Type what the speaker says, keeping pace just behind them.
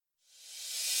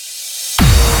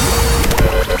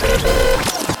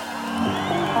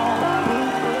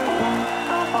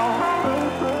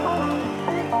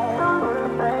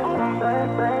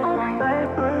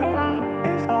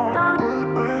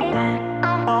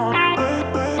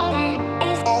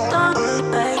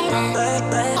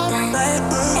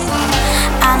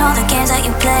all the games that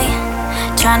you play.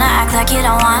 Tryna act like you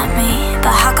don't want me,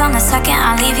 but how come the second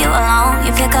I leave you alone,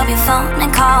 you pick up your phone and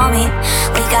call me?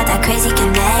 We got that crazy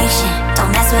connection.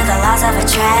 Don't mess with the laws of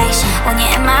attraction. When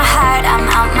you're in my heart, I'm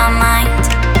out my mind.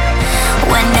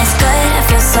 When it's good, it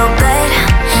feels so good,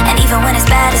 and even when it's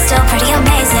bad, it's still pretty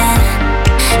amazing.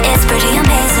 It's pretty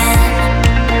amazing.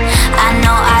 I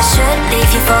know I should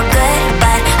leave you for good,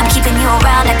 but I'm keeping you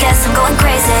around. I guess I'm going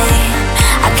crazy.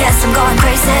 I guess I'm going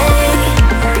crazy.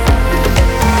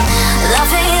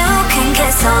 Loving you can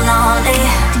get so lonely.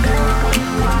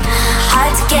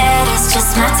 Hard to get, it's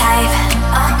just my type.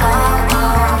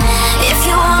 If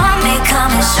you want me,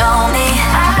 come and show me.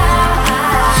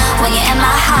 When you're in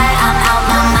my heart, I'm out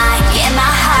my mind. You're in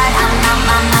my heart, I'm out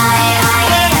my mind.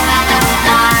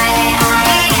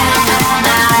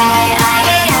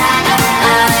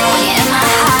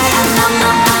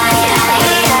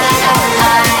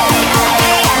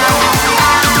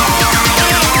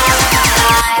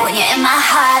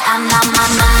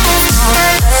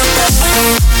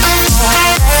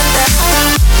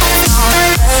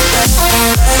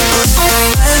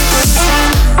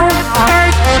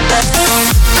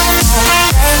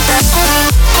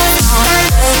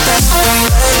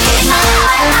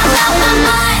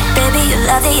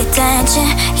 Attention,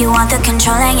 you want the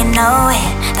control and you know it,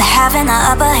 but having the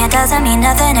upper hand doesn't mean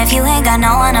nothing if you ain't got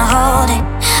no one to hold it.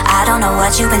 I don't know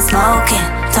what you've been smoking,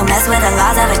 don't mess with the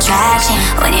laws of attraction.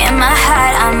 When you're in my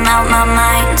heart, I'm out my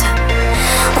mind.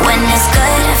 When it's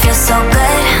good, it feels so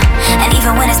good, and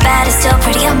even when it's bad, it's still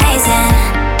pretty amazing.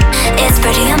 It's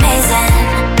pretty amazing.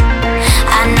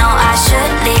 I know I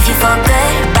should leave you for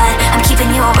good, but I'm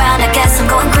keeping you around. I guess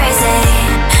I'm going crazy.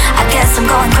 I guess I'm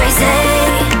going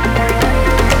crazy.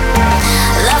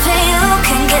 Loving you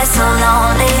can get so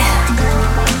lonely.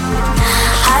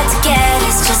 Hard to get,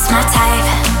 it's just my type.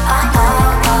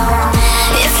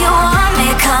 If you want me,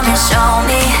 come and show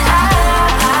me.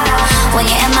 When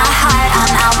you're in my heart,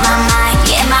 I'm out my mind.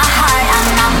 You're in my heart,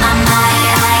 I'm out my mind.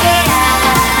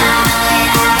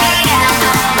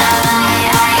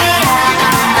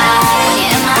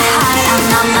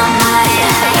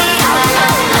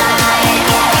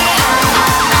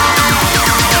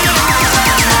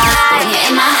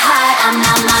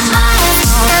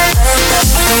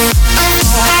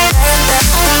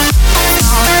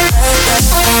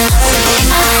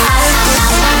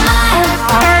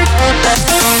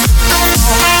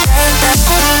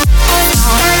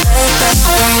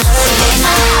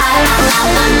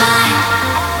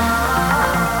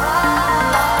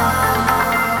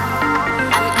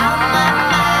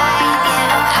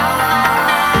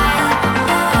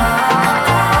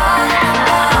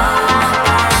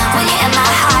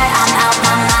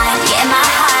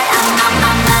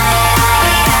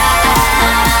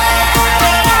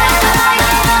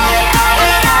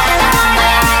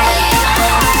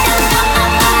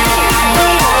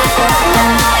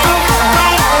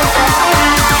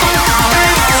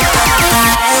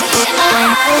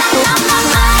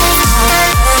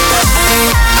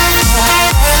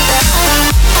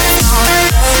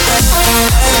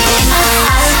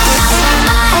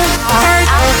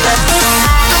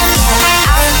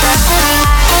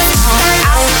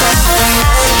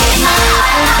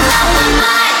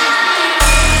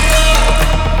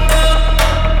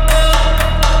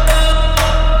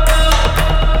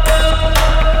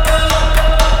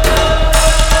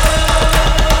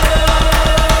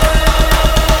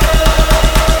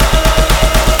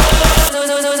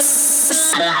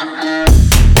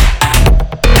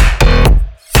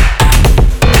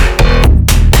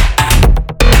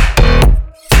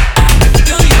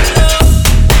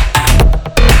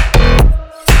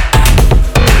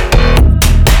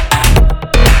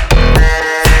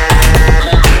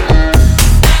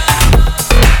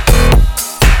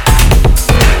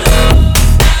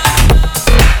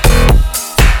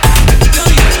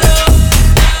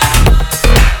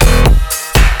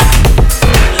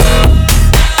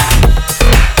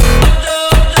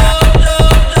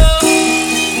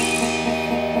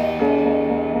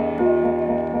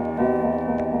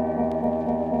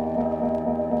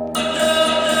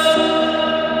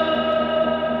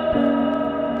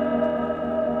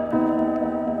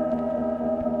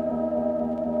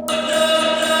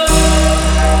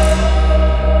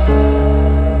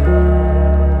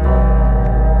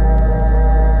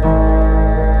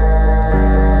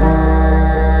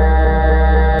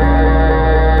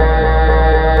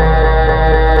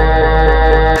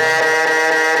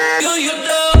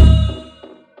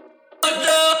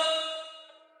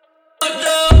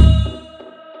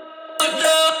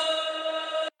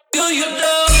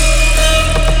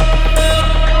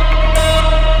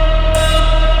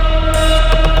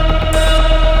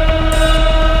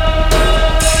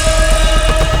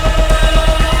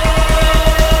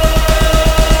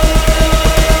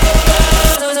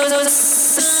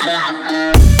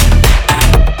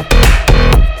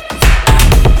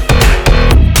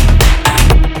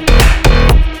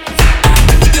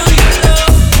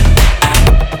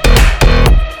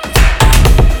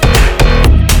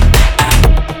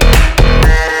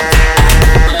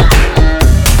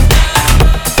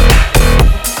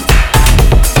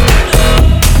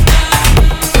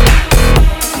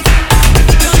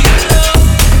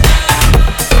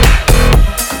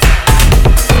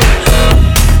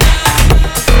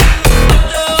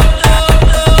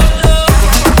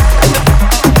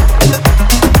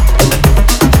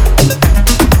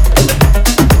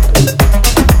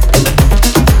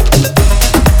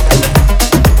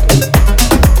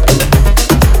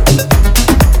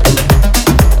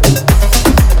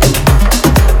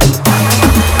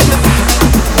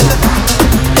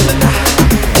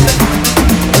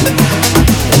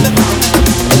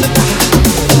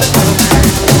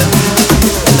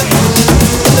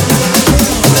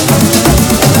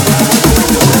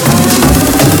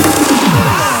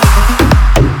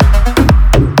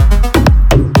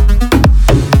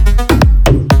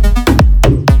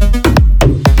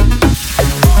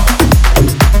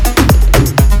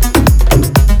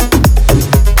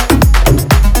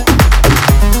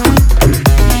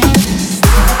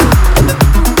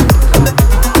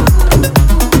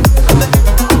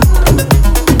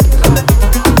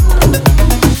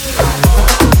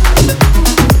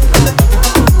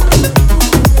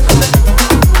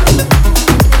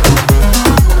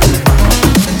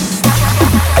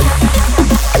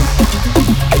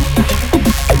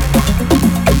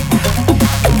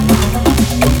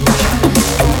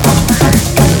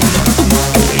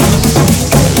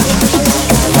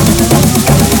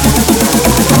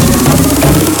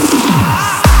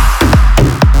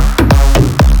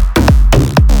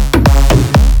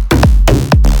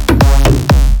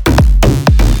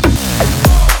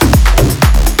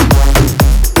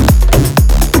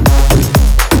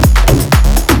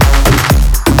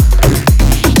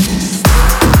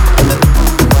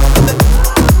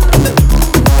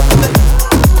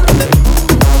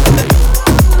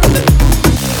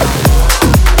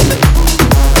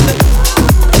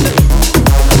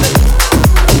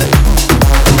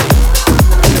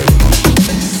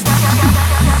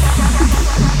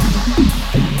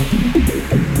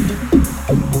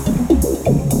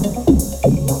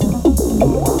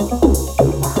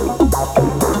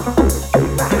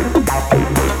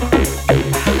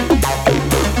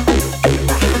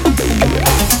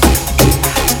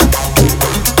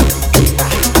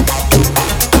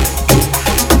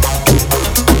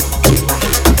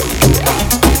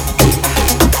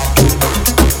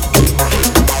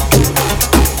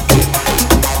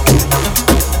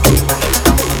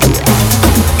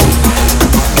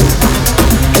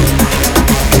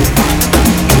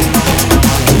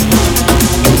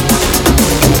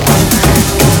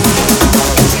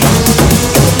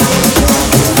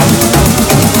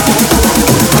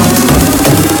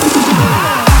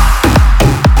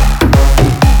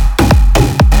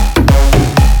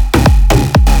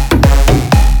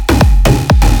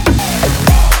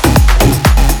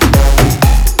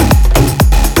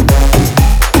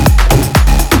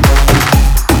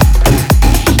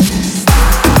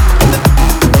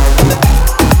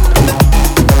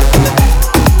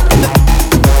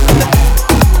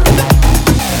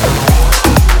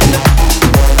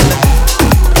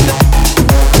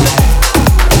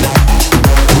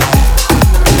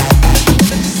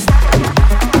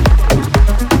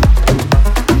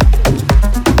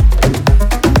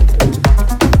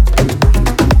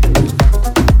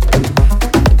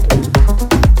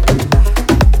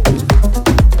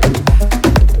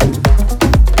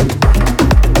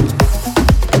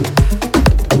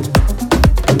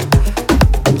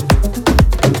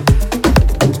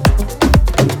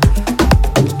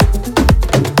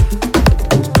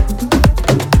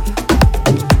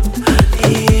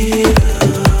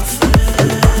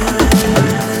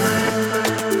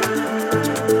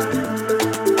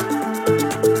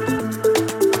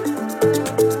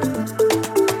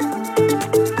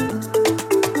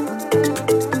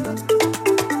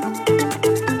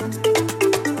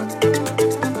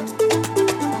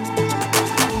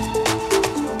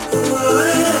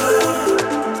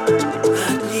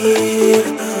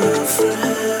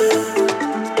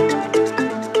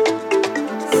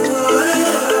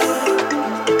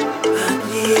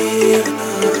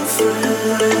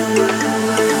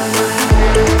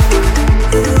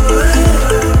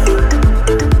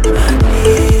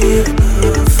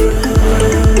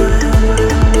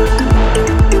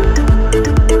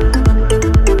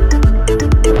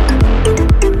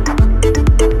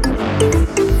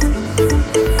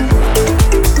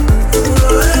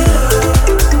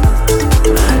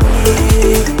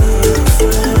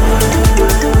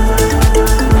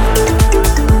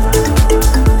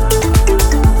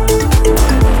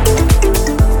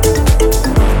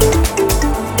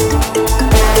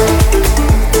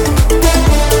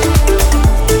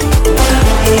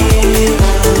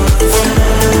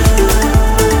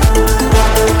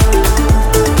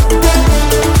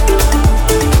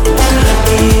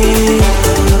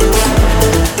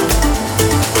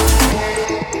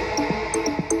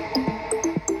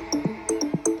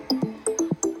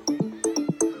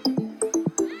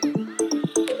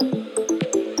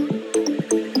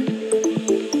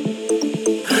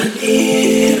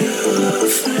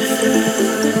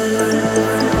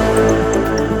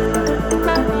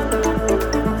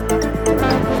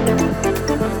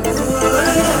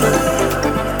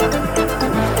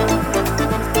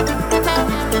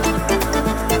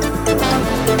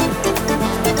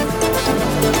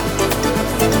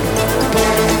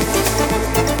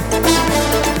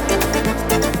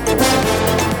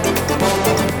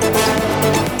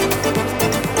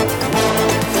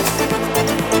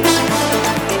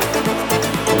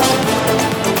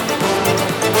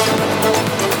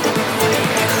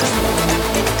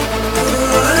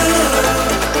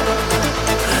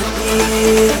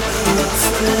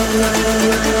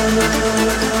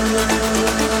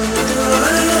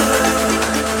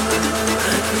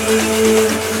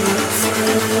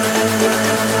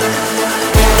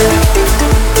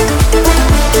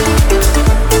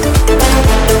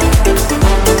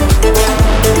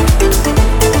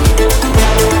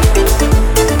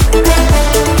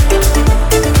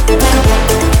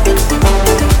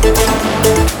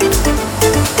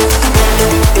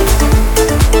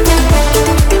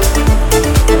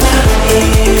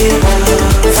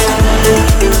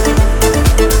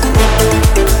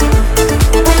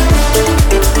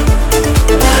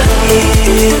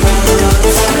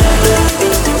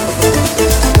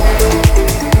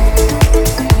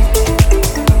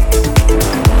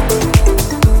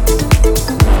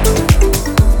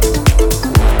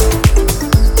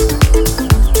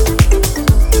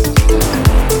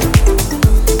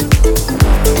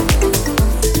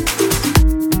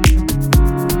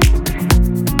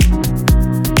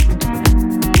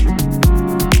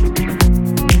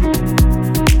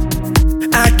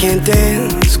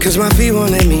 cause my feet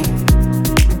won't let me.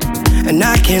 And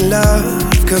I can't love,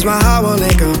 cause my heart won't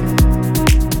let go.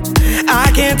 I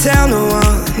can't tell no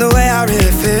one the way I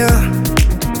really feel,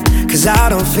 cause I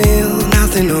don't feel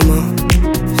nothing no more.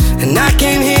 And I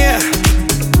came here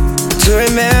to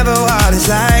remember what it's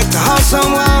like to hold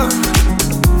someone.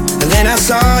 And then I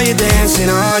saw you dancing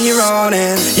on your own,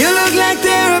 and you look like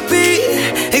therapy,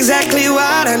 exactly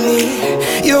what I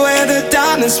need. You're where the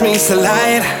darkness meets the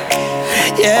light.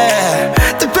 Yeah,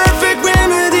 the perfect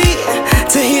remedy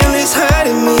to heal this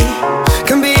hurting me.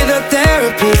 Can be the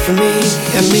therapy for me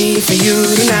and me for you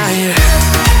tonight.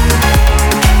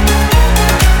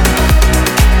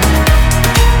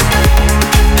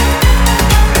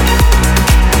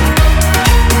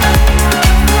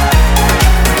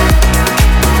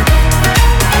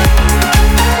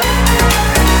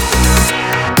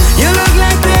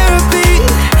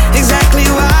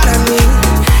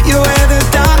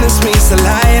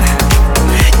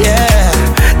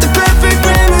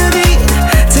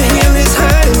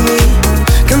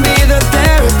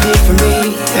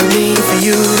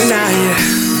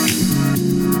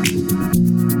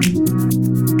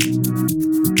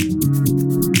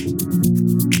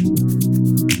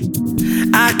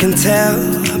 I can tell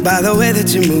by the way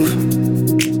that you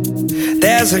move,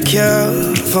 there's a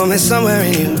cure for me somewhere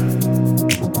in you.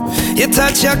 You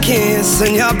touch your kiss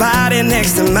and your body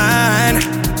next to mine.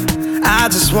 I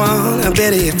just want a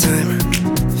bit of your time.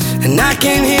 And I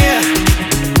came here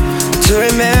to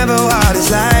remember what it's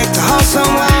like to hold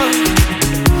someone.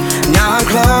 Now I'm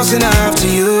close enough to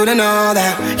you to know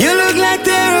that you look like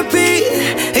therapy,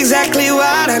 exactly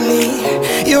what I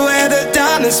need. You're where the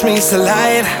darkness meets the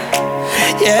light.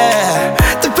 Yeah,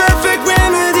 the perfect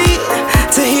remedy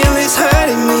to heal this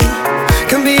hurting me.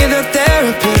 Can be the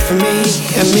therapy for me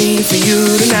and me for you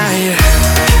tonight.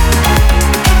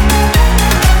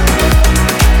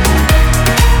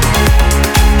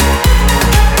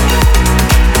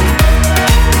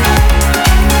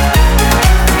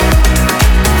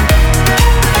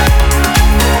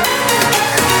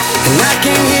 And I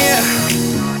came here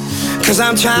cause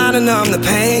I'm trying to numb the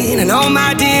pain. And oh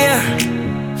my dear,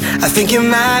 I think you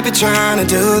might be trying to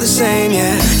do the same,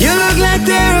 yeah. You look like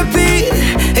therapy,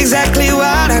 exactly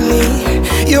what I need.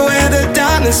 You're where the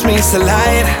darkness meets the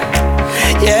light.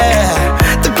 Yeah,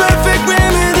 the perfect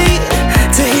remedy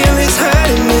to heal this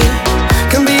hurting me.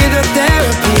 Can be the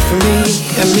therapy for me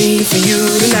and me for you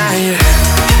tonight.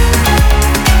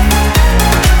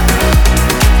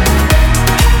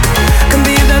 Can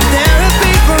be the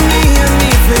therapy for me and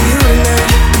me for you tonight.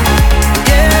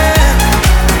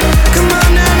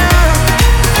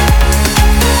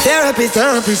 Therapy,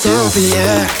 therapy, therapy,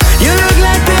 yeah. You look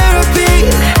like therapy,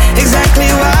 exactly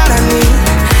what I need.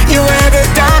 You're where the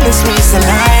darkness meets the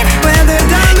light. Where the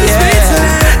darkness meets the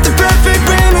light. The perfect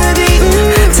remedy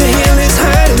to heal this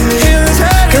hurting me.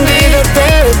 Can be the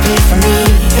therapy for me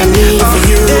and me for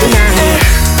you tonight.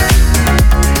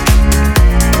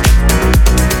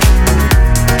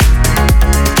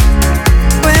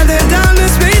 Where the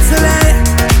darkness meets the light.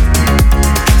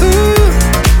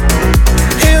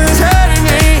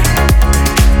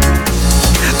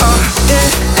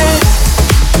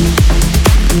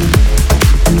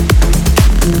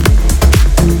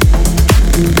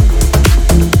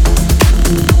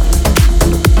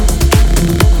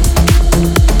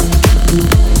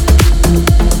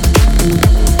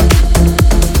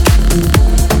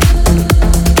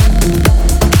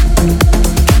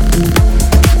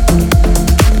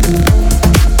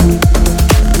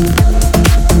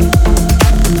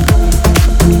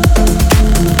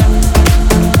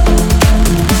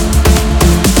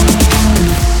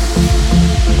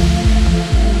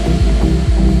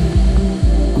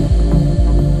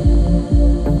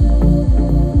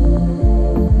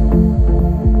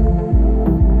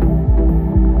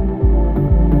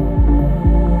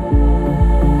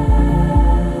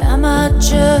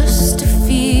 Just a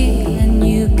feeling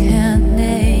you can't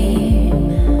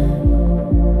name.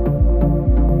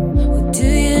 Or do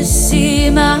you see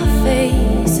my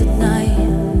face at night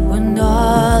when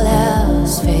all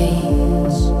else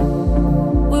fades?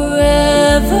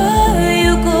 Wherever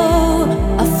you go,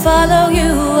 I follow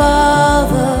you all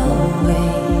the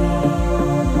way.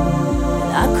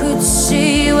 And I could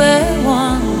see we're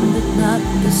one but not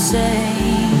the same.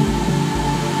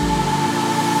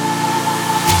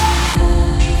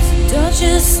 Don't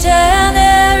you stand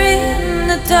there in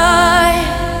the dark,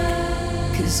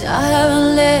 cause I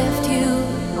haven't left you,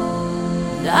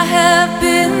 and I have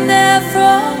been there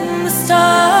from the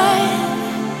start,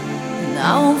 and I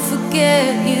won't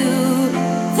forget you.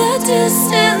 The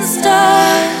distant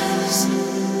stars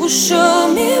will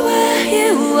show me where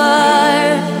you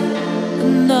are,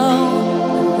 and all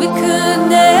could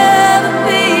never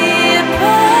be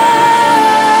apart.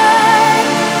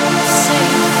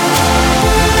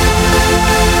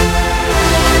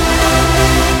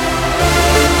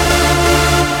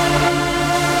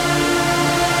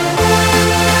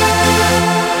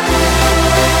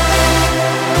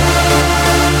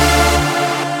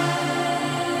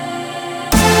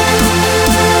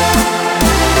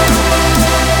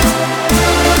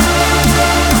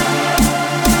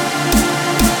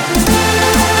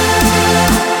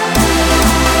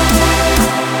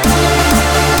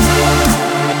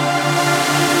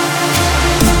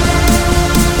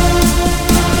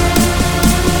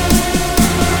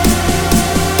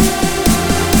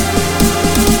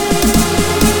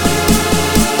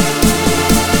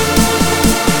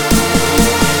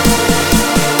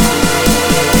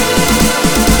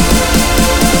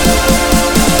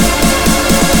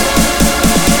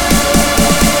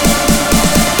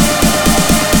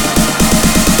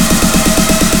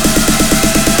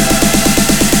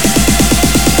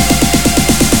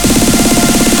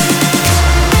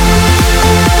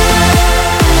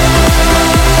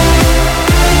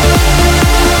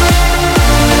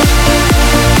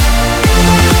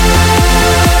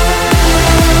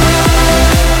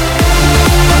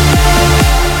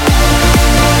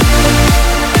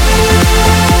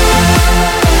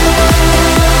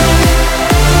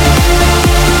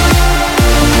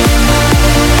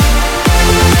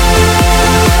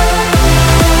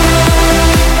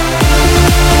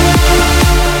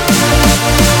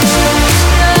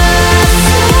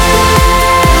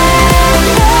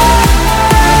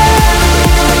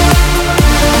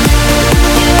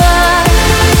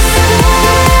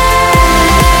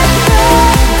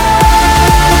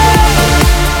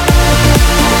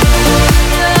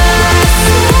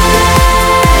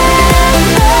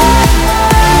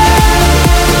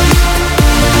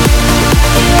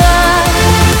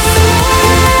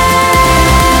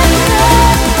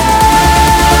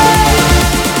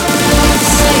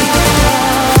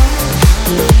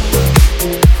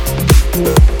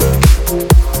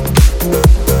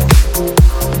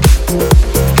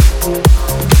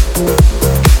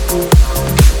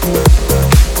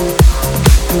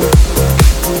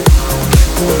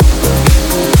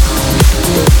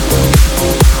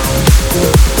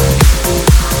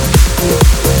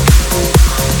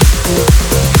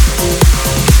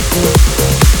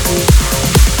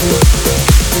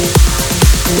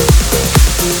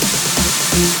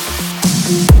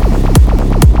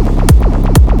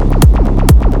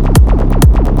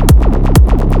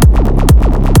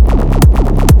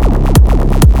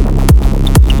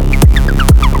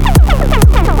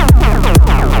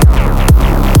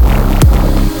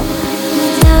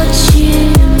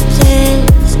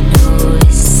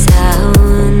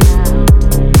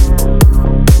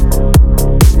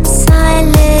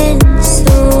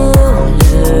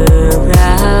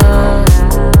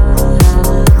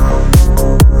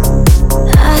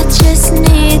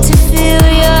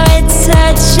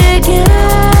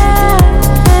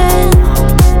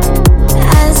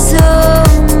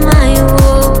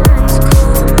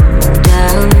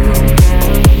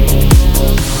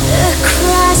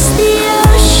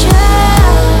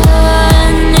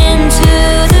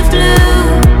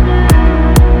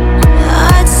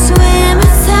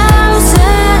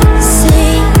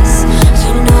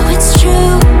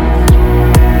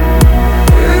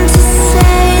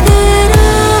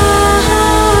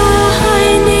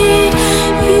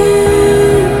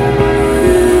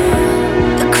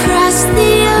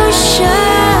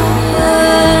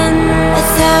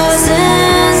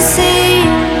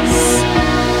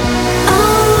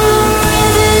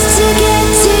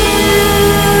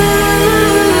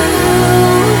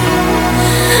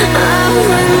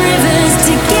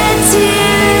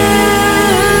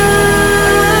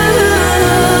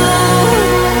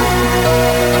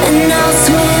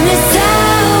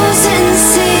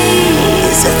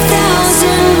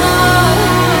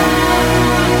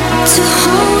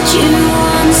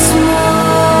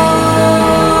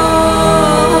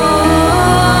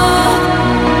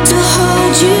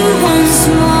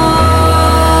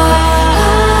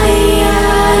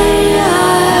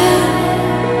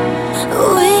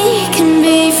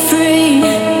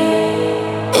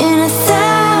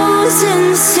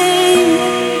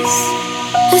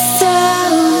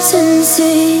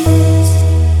 Sing.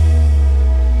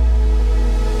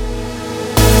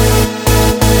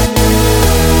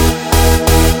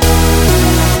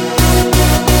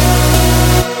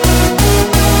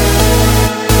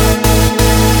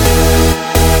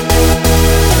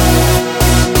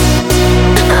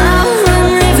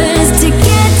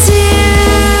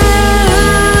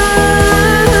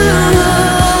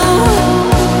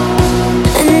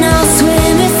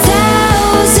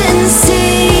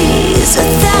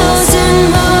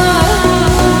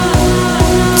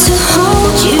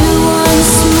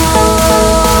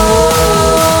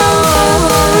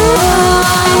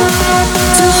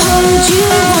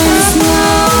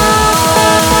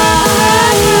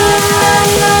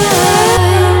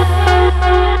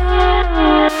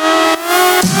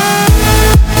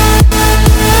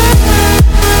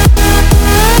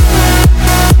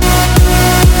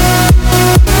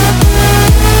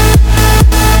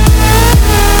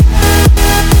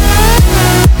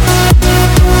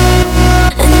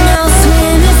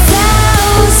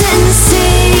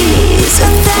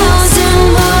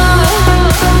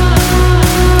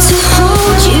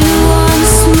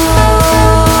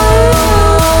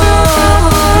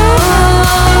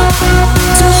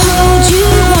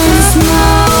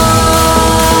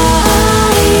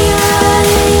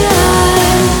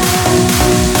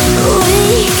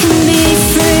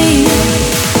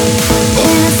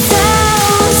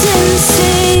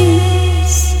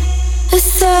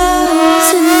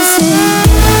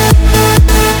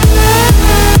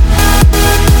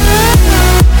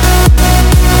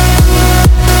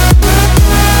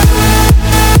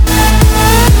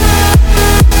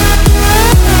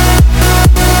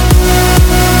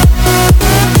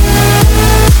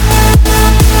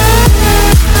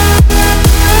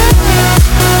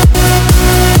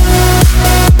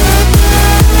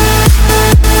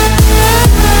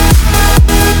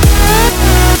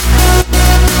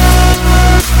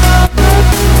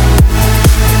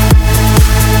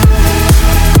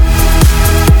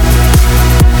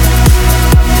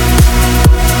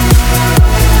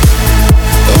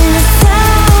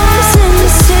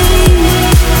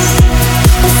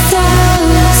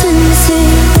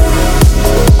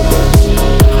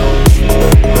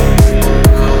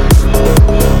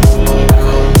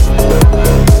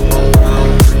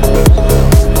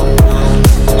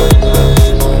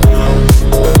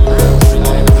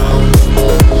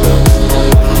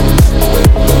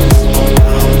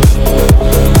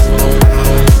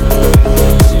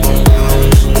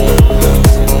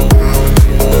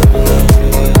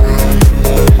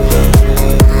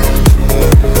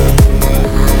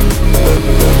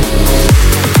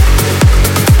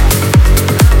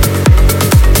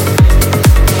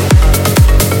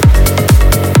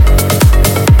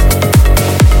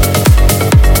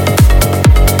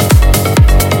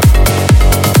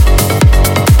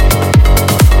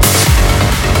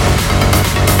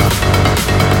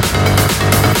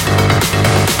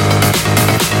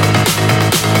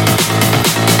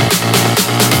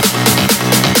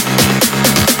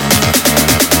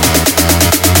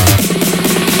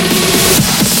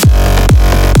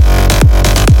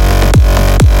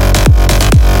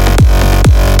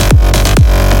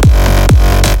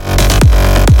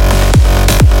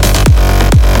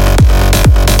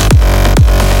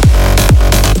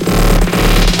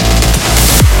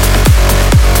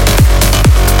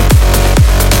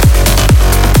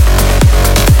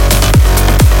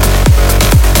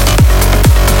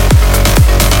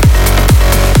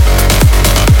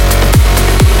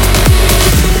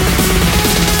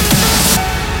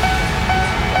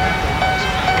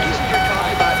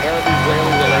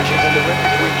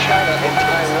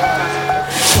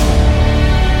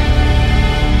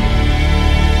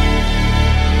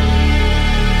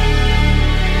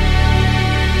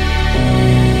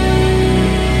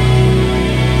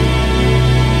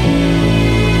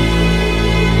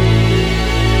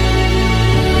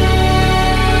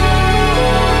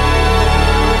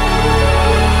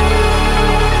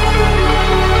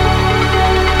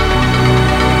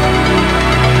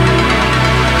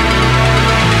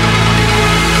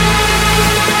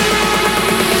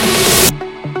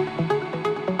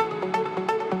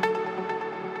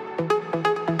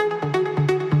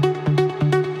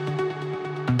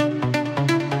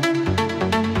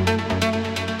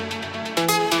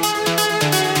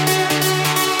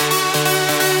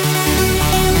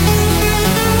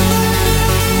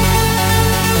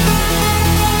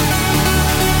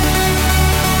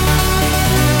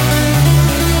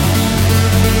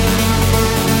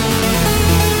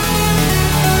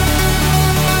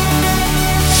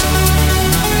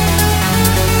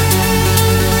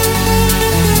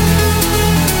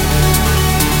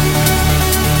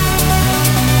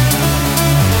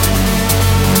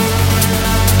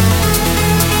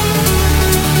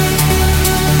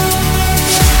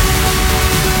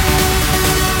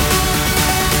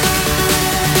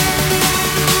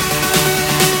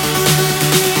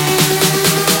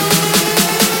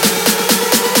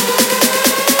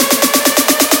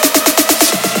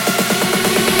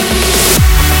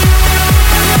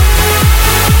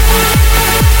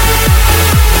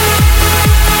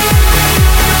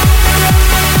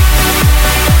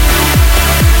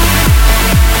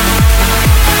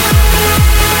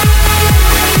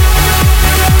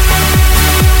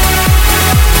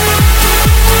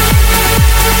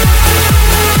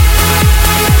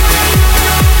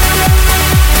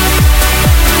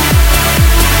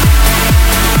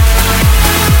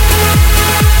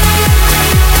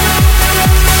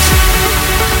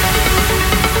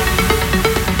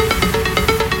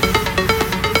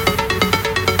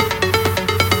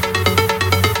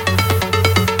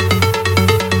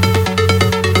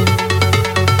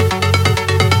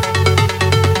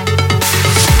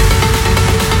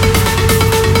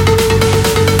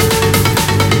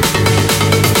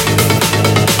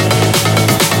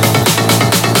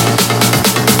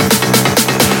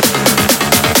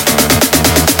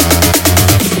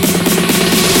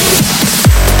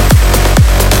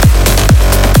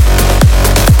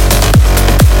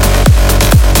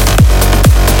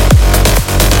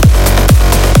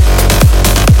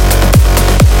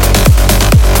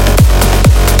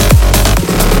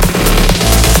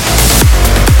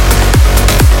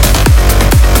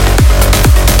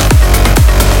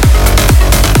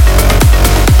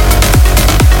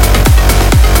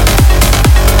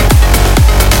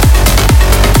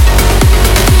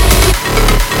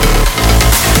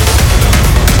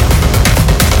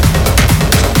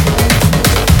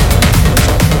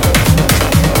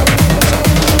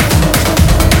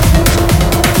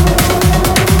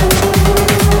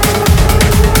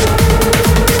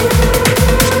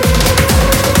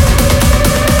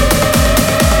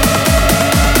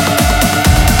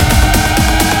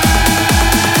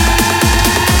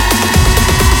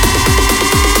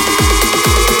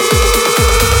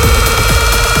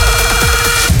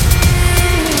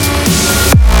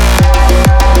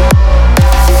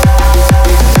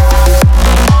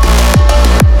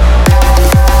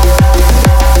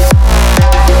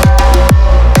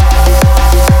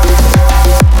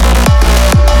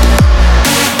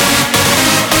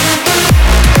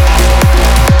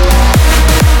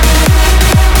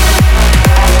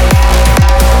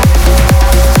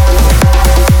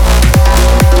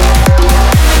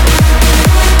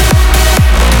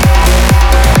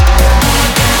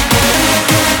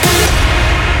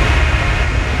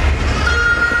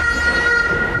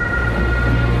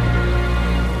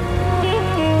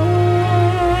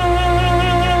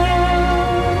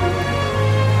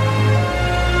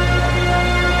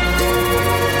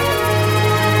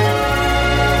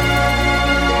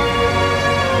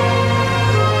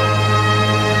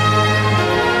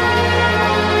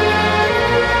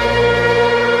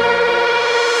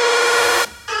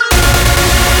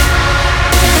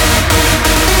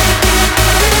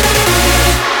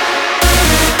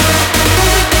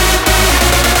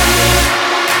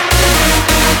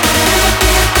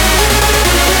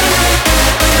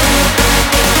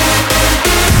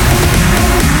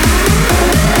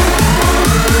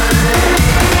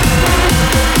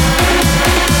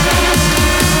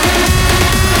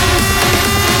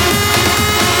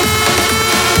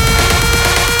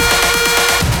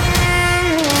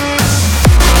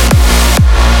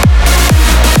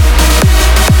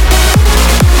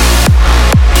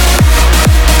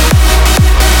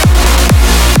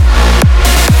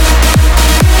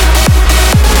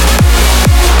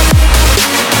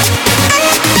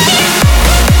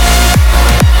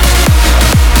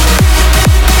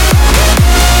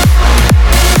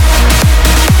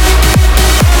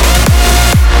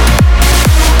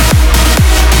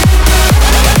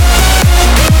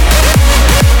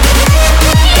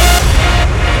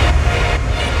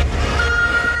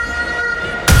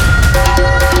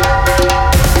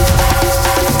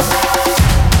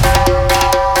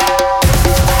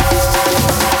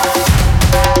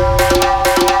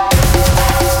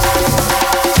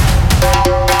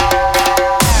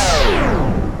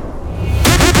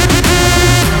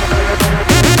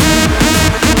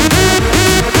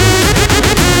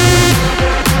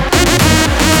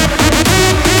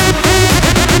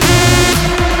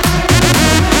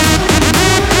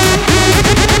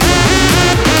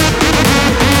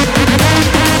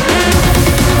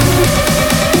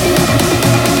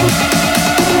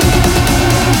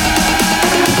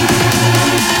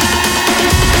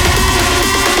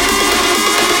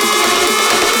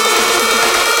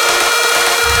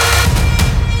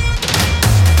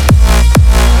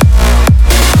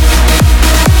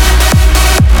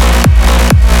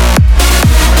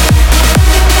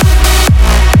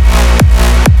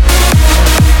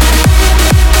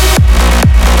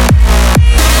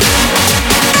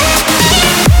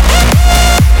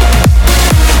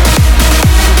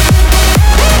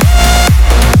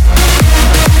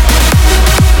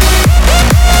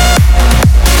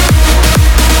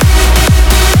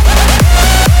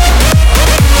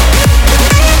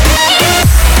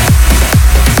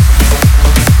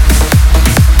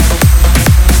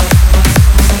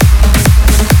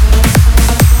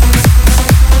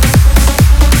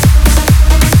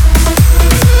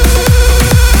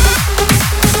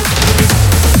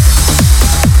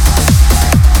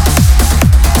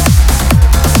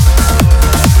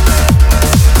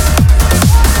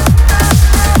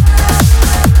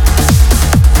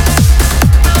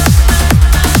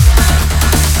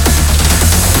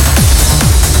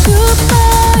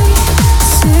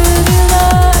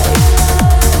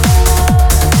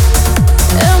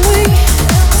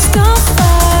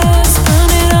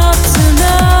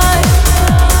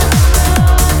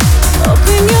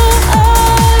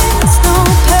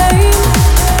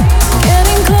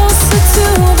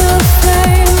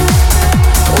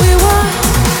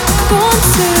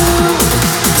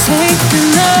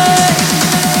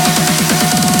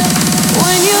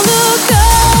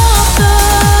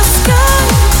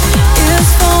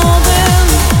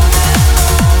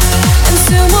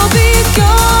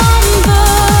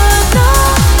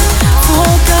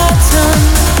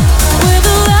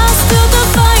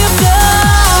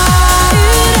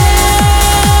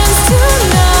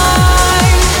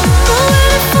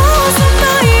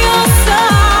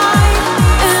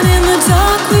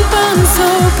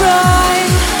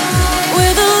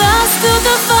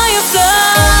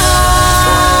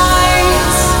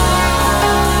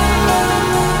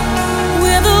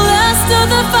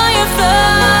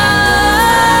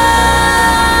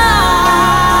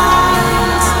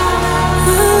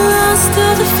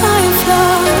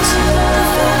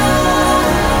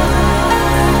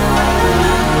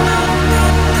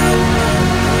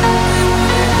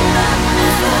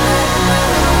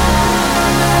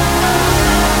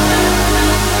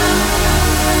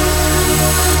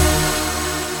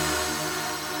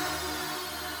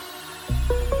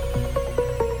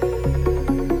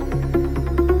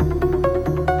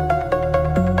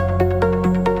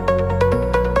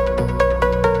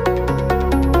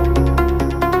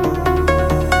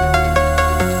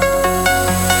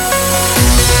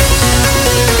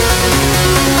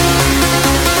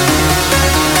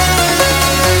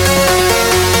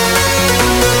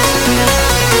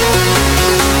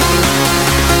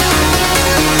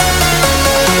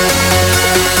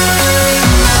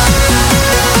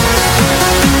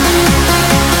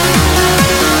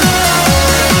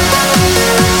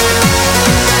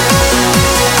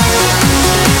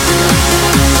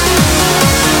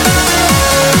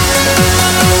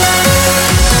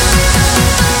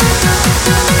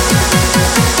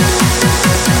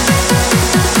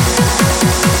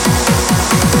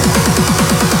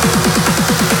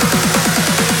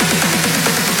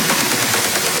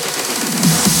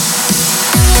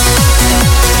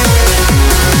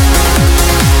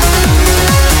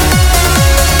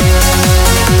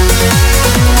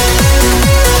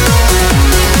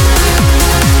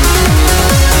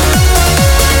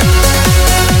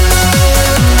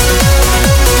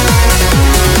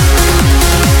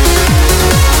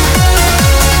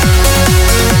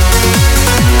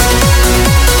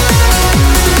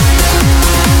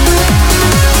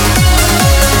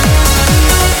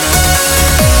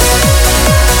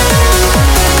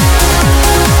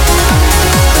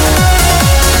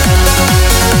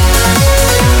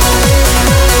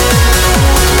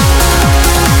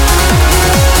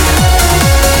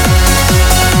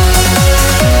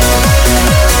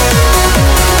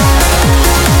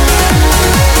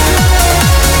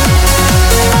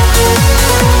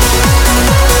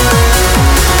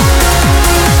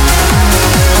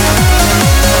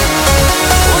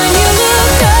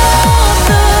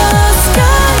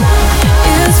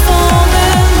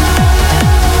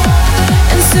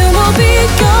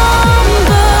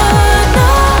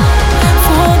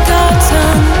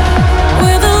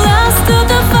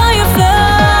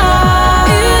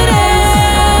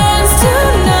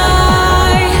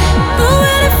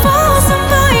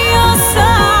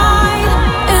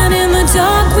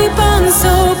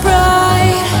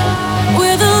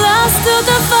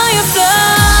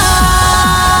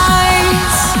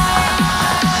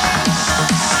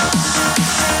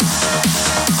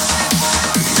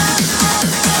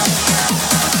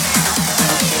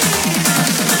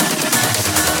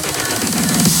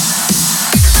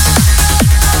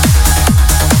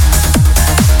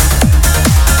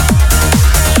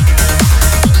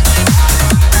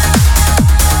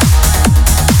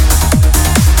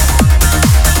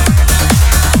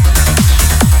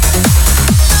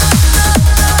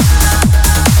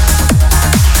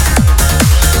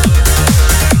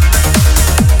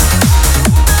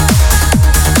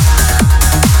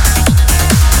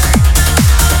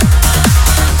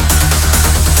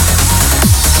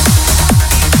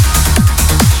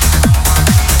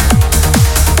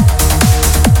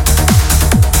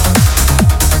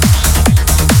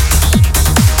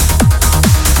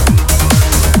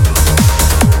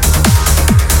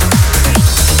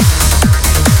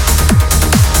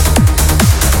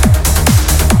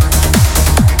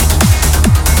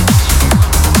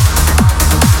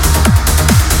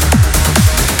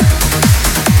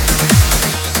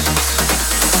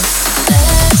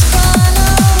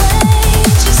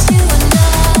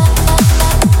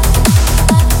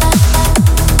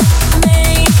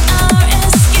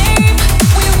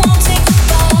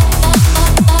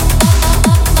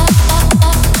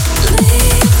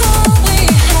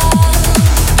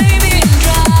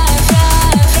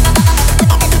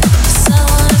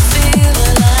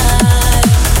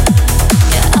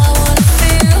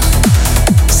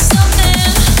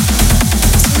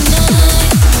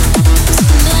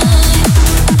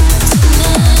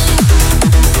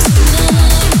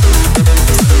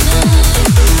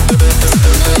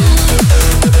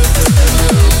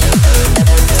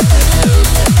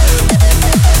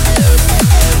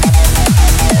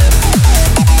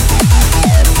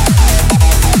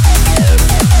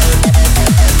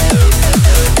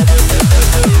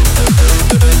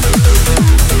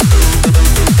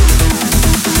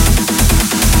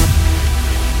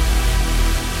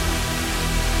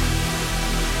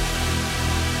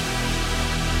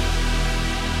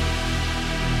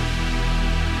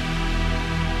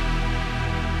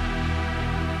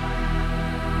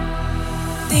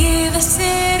 Leave the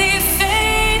city,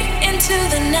 fade into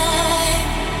the night.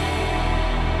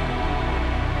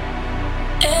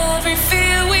 Every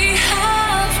fear we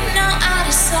have now out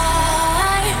of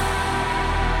sight.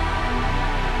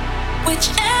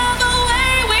 Whichever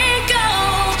way we go,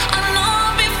 I know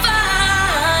I'll be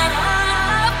fine.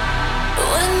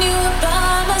 When you are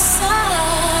by my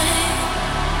side,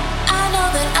 I know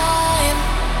that I am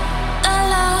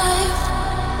alive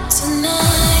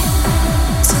tonight,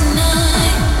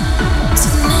 tonight,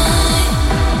 tonight,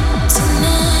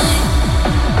 tonight,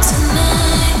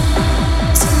 tonight,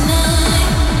 tonight,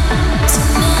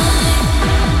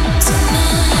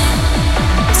 tonight,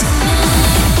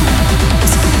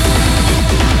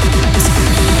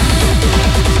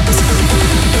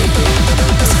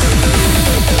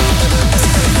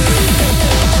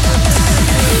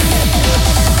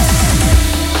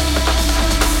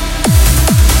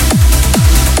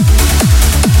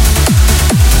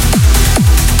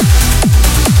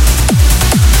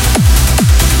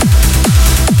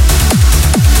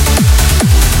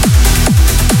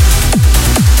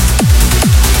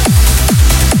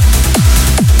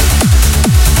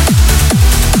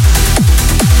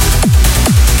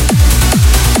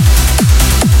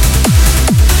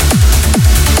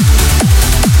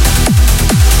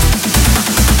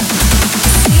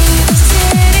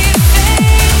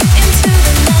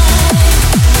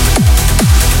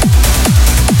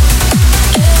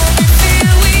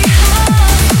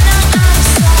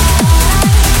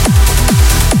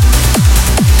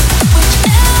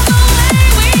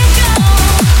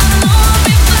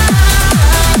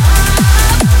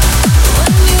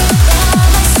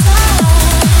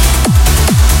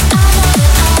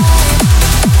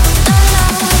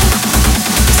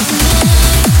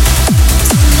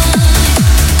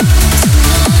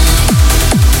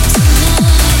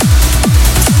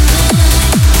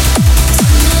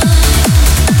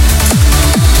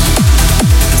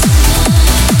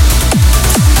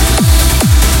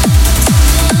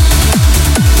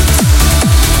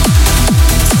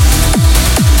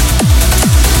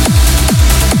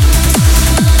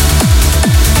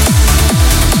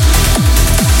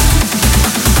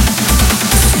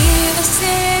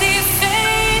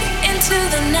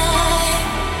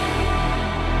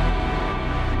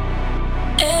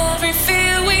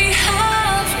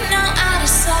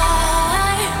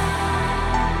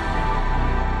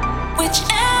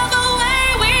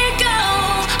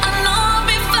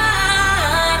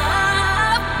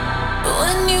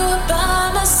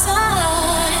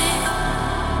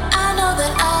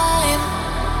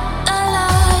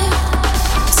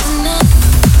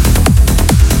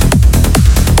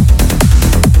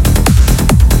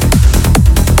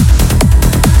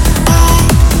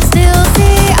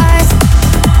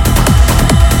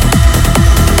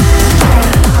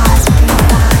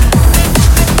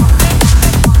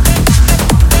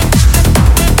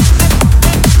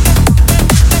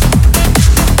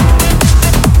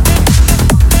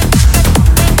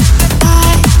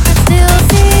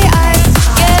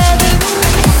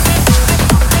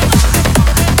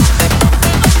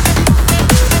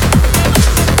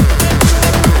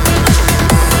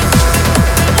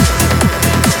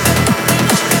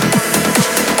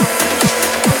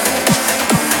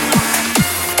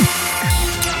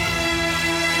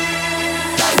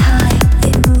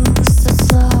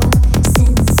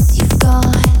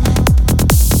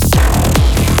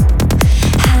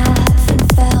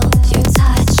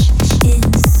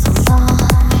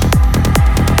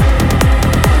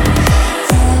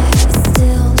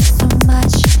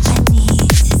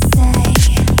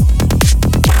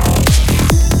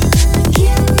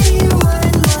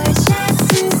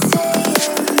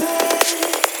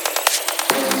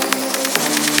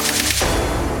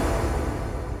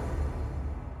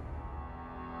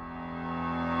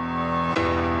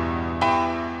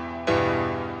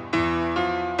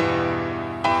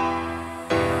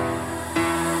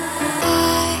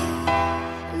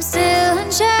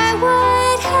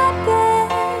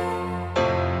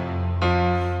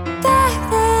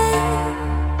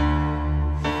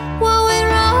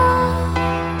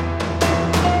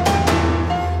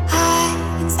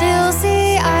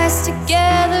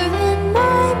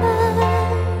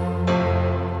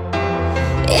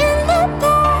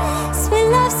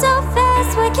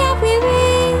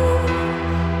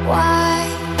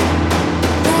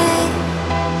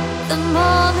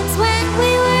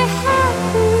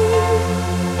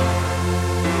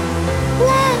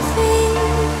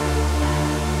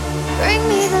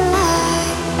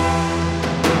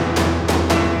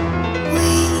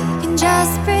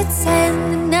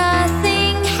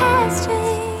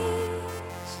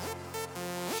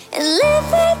 and live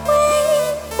with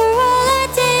wait for all our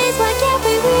days.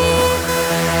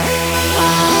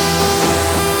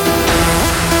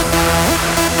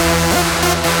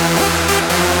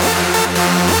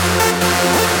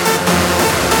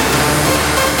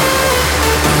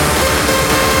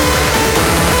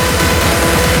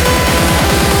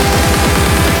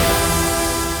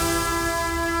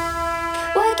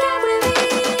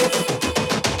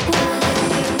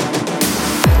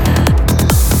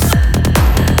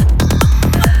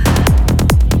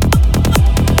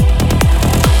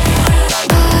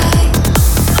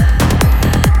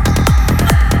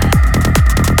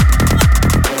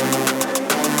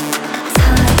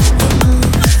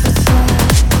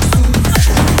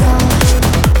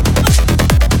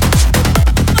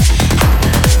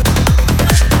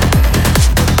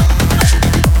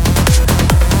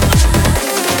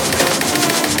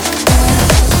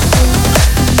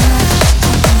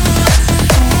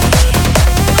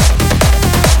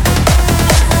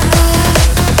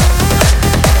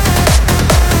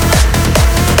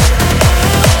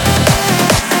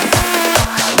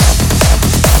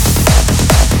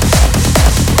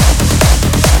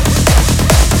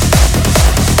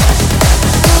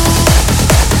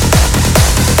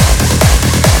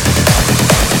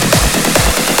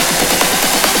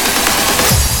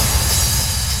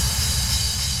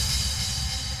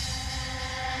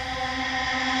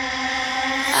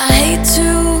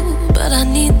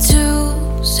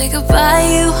 goodbye,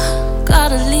 you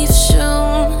gotta leave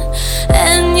soon.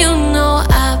 And you know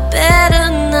I better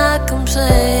not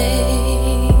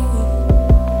complain.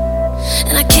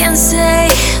 And I can't say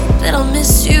that I'll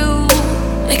miss you,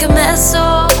 make a mess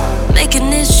or make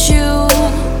an issue.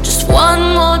 Just one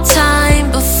more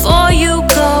time before you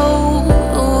go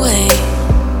away.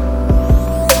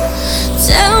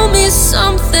 Tell me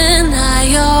something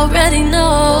I already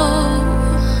know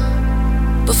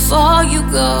before you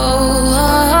go,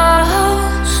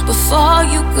 before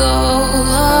you go.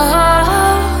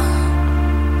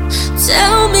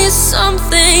 Tell me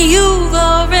something you've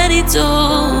already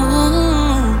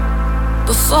done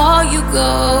before you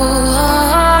go,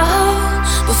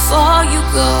 before you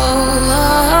go,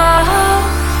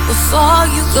 before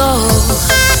you go.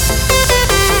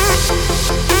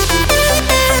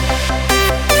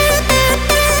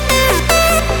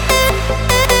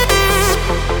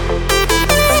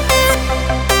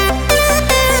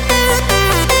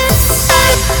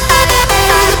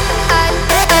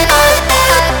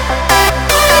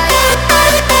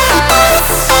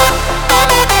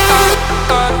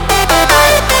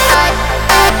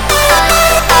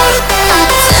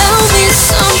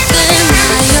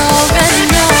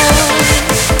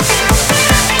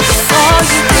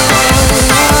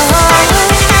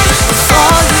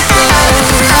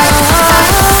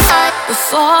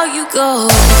 Before you go.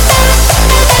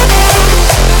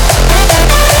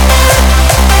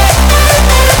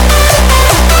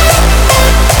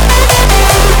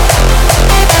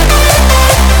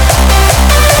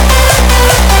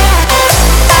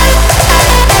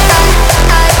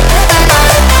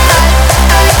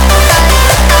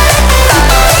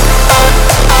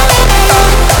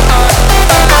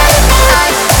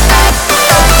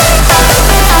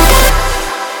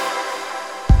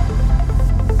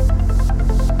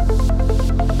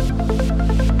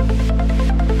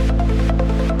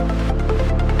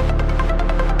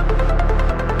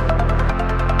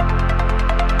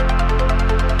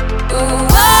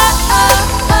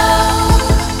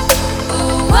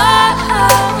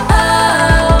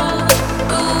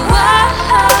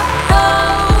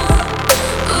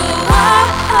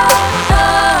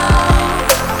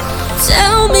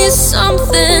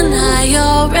 Something I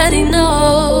already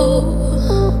know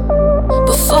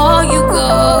before you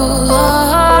go,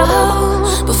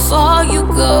 before you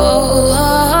go.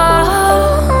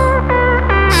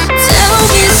 Tell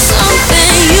me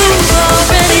something you've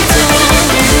already done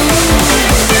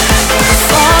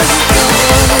before you go,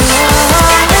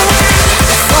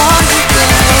 before you go,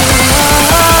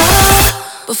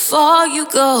 before you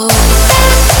go.